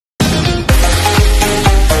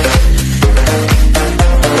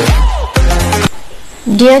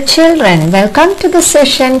Dear children, welcome to the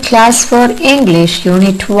session Class 4 English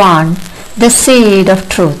Unit 1, The Seed of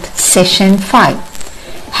Truth, Session 5.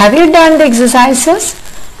 Have you done the exercises?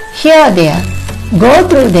 Here they are. Go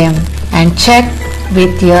through them and check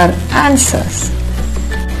with your answers.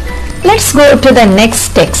 Let's go to the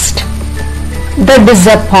next text. The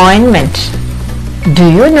disappointment.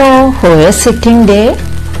 Do you know who is sitting there?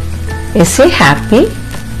 Is he happy?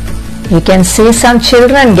 You can see some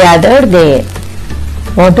children gathered there.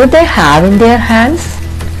 What do they have in their hands?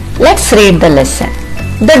 Let's read the lesson.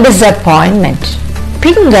 The disappointment.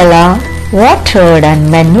 Pingala watered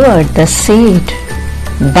and manured the seed,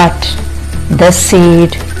 but the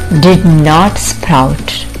seed did not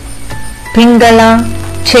sprout. Pingala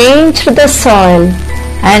changed the soil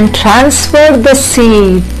and transferred the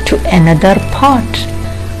seed to another pot.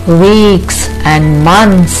 Weeks and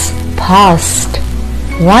months passed.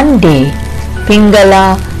 One day,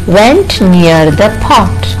 Pingala went near the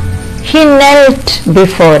pot. He knelt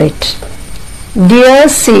before it. Dear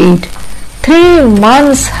seed, 3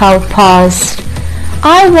 months have passed.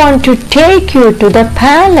 I want to take you to the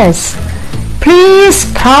palace. Please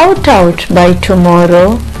sprout out by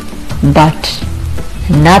tomorrow. But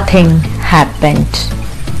nothing happened.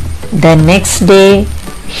 The next day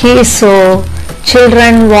he saw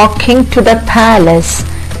children walking to the palace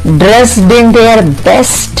dressed in their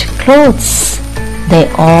best clothes. They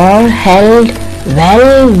all held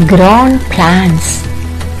well-grown plants.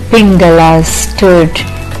 Pingala stood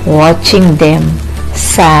watching them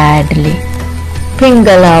sadly.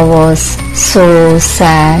 Pingala was so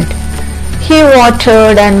sad. He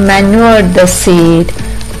watered and manured the seed,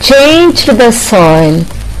 changed the soil,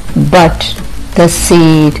 but the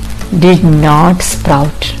seed did not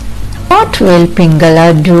sprout. What will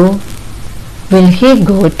Pingala do? Will he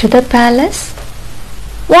go to the palace?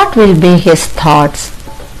 What will be his thoughts?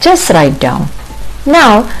 Just write down.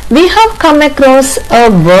 Now we have come across a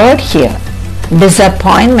word here.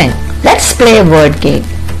 Disappointment. Let's play a word game.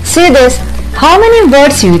 See this. How many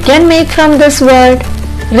words you can make from this word?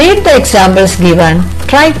 Read the examples given.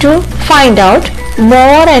 Try to find out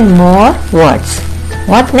more and more words.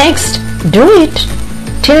 What next? Do it.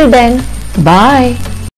 Till then, bye.